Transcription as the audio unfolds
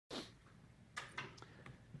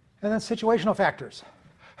And then situational factors.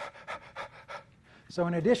 So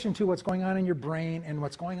in addition to what's going on in your brain and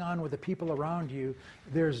what's going on with the people around you,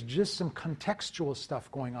 there's just some contextual stuff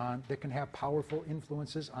going on that can have powerful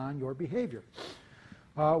influences on your behavior.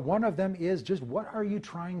 One of them is just what are you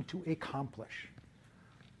trying to accomplish?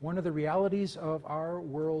 One of the realities of our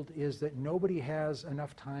world is that nobody has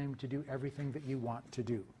enough time to do everything that you want to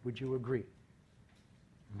do. Would you agree?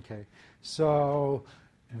 Okay. So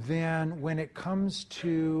then when it comes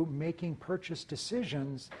to making purchase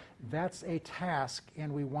decisions, that's a task,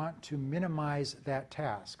 and we want to minimize that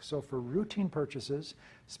task. So for routine purchases,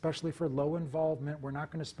 especially for low involvement, we're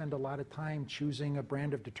not going to spend a lot of time choosing a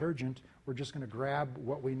brand of detergent. We're just going to grab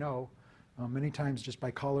what we know. Many times just by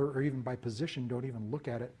color or even by position, don't even look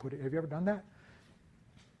at it. Have you ever done that?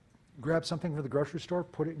 Grab something from the grocery store,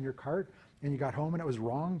 put it in your cart, and you got home and it was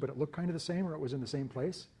wrong, but it looked kind of the same, or it was in the same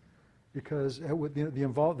place? Because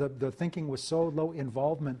the thinking was so low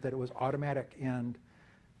involvement that it was automatic and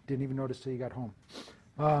didn't even notice till you got home.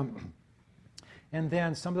 And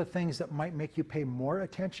then some of the things that might make you pay more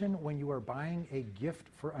attention when you are buying a gift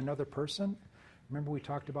for another person. Remember we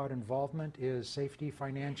talked about involvement is safety,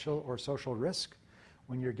 financial, or social risk.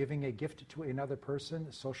 When you're giving a gift to another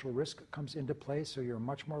person, social risk comes into play, so you're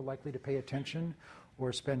much more likely to pay attention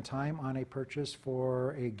or spend time on a purchase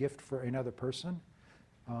for a gift for another person.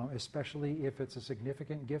 Especially if it's a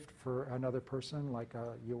significant gift for another person, like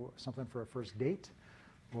something for a first date,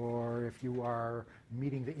 or if you are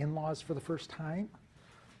meeting the in-laws for the first time.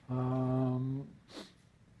 And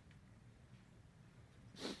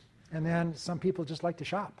then some people just like to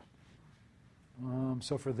shop.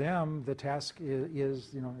 So for them, the task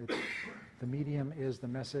is the medium is the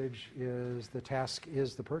message, is the task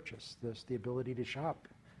is the purchase, the ability to shop.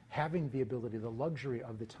 Having the ability, the luxury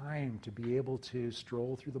of the time to be able to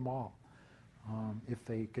stroll through the mall, if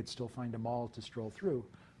they could still find a mall to stroll through,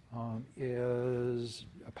 is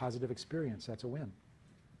a positive experience. That's a win.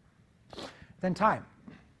 Then time.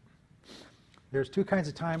 There's two kinds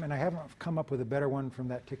of time, and I haven't come up with a better one from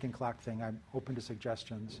that ticking clock thing. I'm open to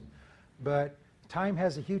suggestions. But time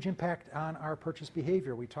has a huge impact on our purchase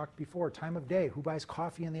behavior. We talked before, time of day. Who buys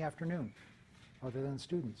coffee in the afternoon other than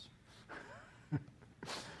students?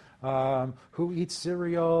 Who eats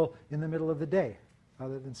cereal in the middle of the day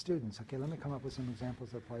other than students? Okay, let me come up with some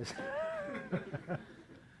examples of places.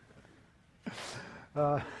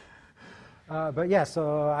 But yeah,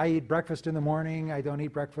 so I eat breakfast in the morning. I don't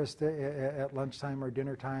eat breakfast at lunchtime or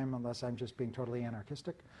dinner time unless I'm just being totally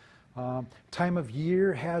anarchistic. Time of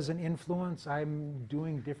year has an influence. I'm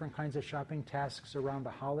doing different kinds of shopping tasks around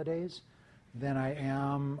the holidays than I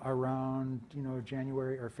am around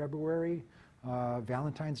January or February.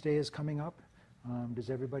 Valentine's Day is coming up.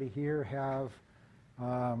 Does everybody here have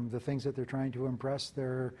the things that they're trying to impress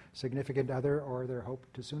their significant other or their hope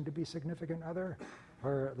to soon to be significant other,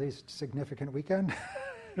 or at least significant weekend?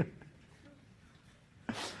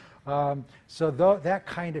 So that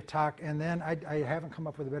kind of talk, and then I haven't come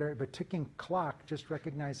up with a better, but ticking clock just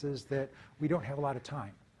recognizes that we don't have a lot of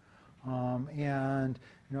time. And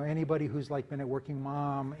anybody who's been a working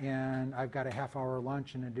mom, and I've got a half-hour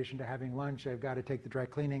lunch. In addition to having lunch, I've got to take the dry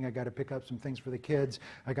cleaning. I've got to pick up some things for the kids.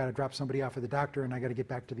 I've got to drop somebody off at the doctor, and I've got to get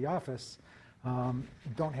back to the office.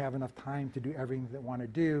 Don't have enough time to do everything that I want to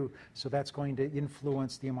do, so that's going to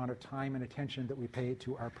influence the amount of time and attention that we pay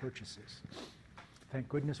to our purchases. Thank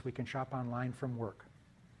goodness we can shop online from work.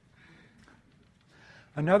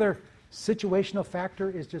 Another situational factor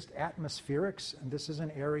is just atmospherics, and this is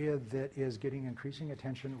an area that is getting increasing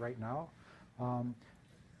attention right now.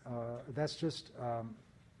 That's just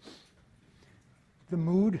the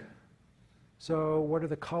mood. So what are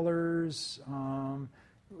the colors?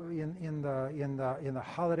 In the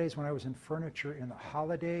holidays, when I was in furniture in the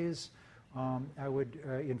holidays, I would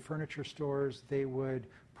in furniture stores they would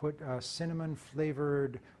put cinnamon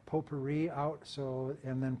flavored potpourri out,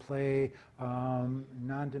 and then play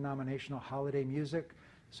non-denominational holiday music,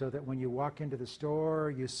 so that when you walk into the store,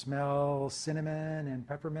 you smell cinnamon and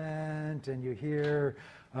peppermint, and you hear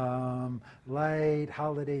light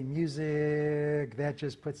holiday music. That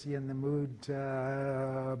just puts you in the mood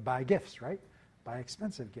to buy gifts, right? Buy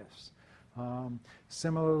expensive gifts.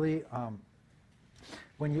 Similarly,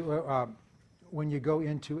 when you go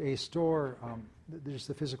into a store, there's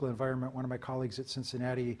the physical environment. One of my colleagues at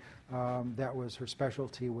Cincinnati, that was her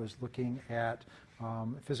specialty, was looking at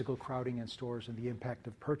physical crowding in stores and the impact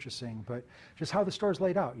of purchasing, but just how the store is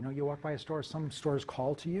laid out. You walk by a store, some stores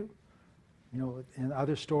call to you, and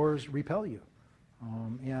other stores repel you.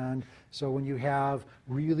 And so when you have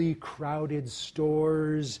really crowded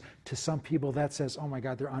stores, to some people that says, oh my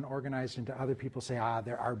God, they're unorganized, and to other people say,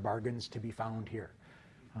 there are bargains to be found here.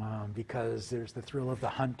 because there's the thrill of the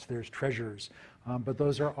hunt, there's treasures. But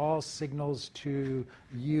those are all signals to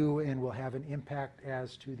you and will have an impact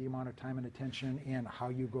as to the amount of time and attention and how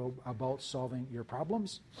you go about solving your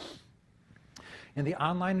problems. In the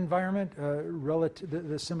online environment,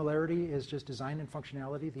 the similarity is just design and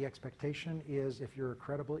functionality. The expectation is if you're a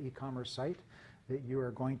credible e-commerce site, that you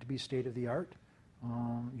are going to be state-of-the-art.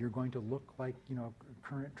 You're going to look like,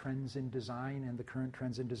 current trends in design, and the current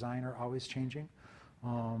trends in design are always changing,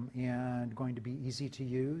 and going to be easy to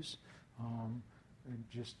use.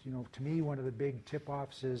 To me, one of the big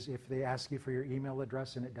tip-offs is if they ask you for your email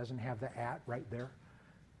address and it doesn't have the @ right there.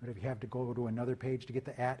 But if you have to go to another page to get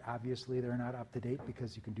the @ obviously they're not up to date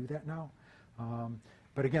because you can do that now.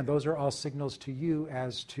 But again, those are all signals to you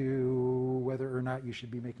as to whether or not you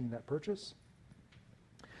should be making that purchase.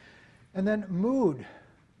 And then mood.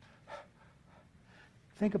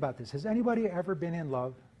 Think about this. Has anybody ever been in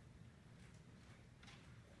love?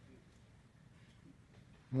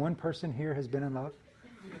 One person here has been in love?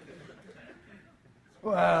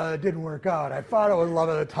 Well, it didn't work out. I thought it was love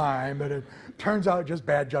at the time, but it turns out just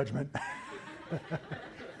bad judgment.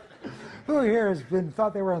 Who here has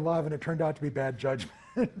thought they were in love and it turned out to be bad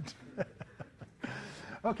judgment?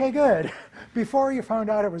 Okay, good. Before you found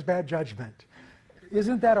out it was bad judgment.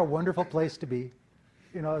 Isn't that a wonderful place to be?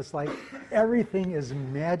 It's like everything is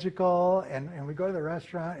magical, and we go to the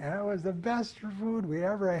restaurant, and it was the best food we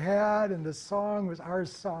ever had, and the song was our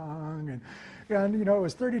song, and it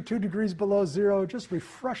was 32 degrees below zero, just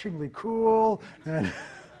refreshingly cool, and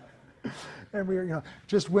we were,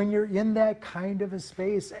 just when you're in that kind of a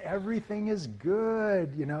space, everything is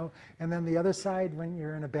good, and then the other side, when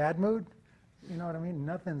you're in a bad mood, you know what I mean?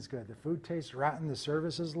 Nothing's good. The food tastes rotten. The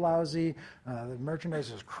service is lousy. The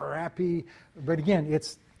merchandise is crappy. But again,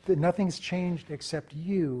 nothing's changed except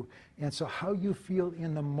you. And so how you feel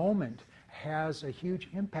in the moment has a huge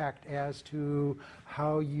impact as to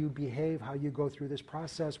how you behave, how you go through this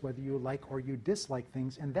process, whether you like or you dislike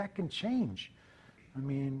things. And that can change. I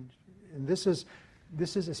mean, and this is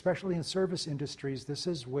especially in service industries, this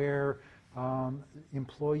is where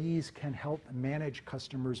employees can help manage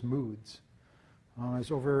customers' moods. I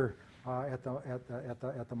was over at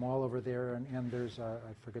the mall over there, and there's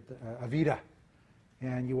Avita,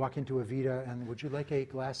 and you walk into Avita, and would you like a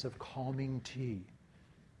glass of calming tea?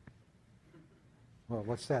 Well,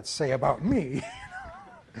 what's that say about me?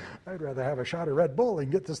 I'd rather have a shot of Red Bull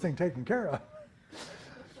and get this thing taken care of.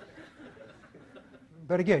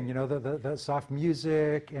 But again, the soft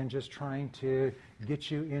music and just trying to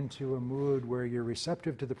get you into a mood where you're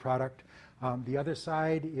receptive to the product. The other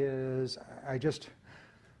side is, I just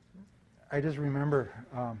remember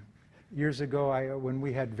years ago, when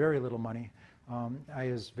we had very little money, I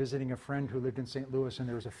was visiting a friend who lived in St. Louis, and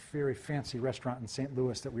there was a very fancy restaurant in St.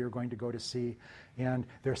 Louis that we were going to go to see, and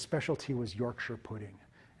their specialty was Yorkshire pudding.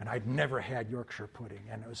 And I'd never had Yorkshire pudding,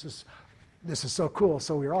 and it was just, this is so cool.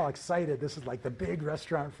 So we were all excited. This is like the big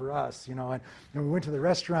restaurant for us, and we went to the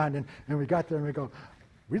restaurant, and we got there, and we go,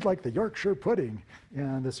 we'd like the Yorkshire pudding.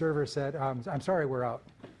 And the server said, I'm sorry, we're out.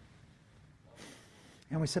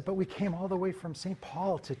 And we said, but we came all the way from St.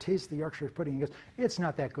 Paul to taste the Yorkshire pudding. He goes, it's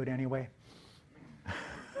not that good anyway.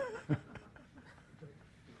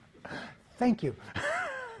 Thank you.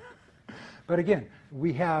 But again,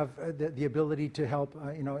 we have the ability to help.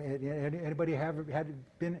 Anybody had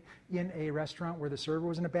been in a restaurant where the server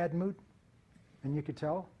was in a bad mood, and you could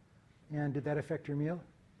tell? And did that affect your meal?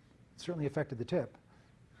 It certainly affected the tip.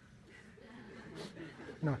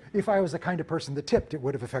 If I was the kind of person that tipped, it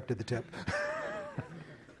would have affected the tip.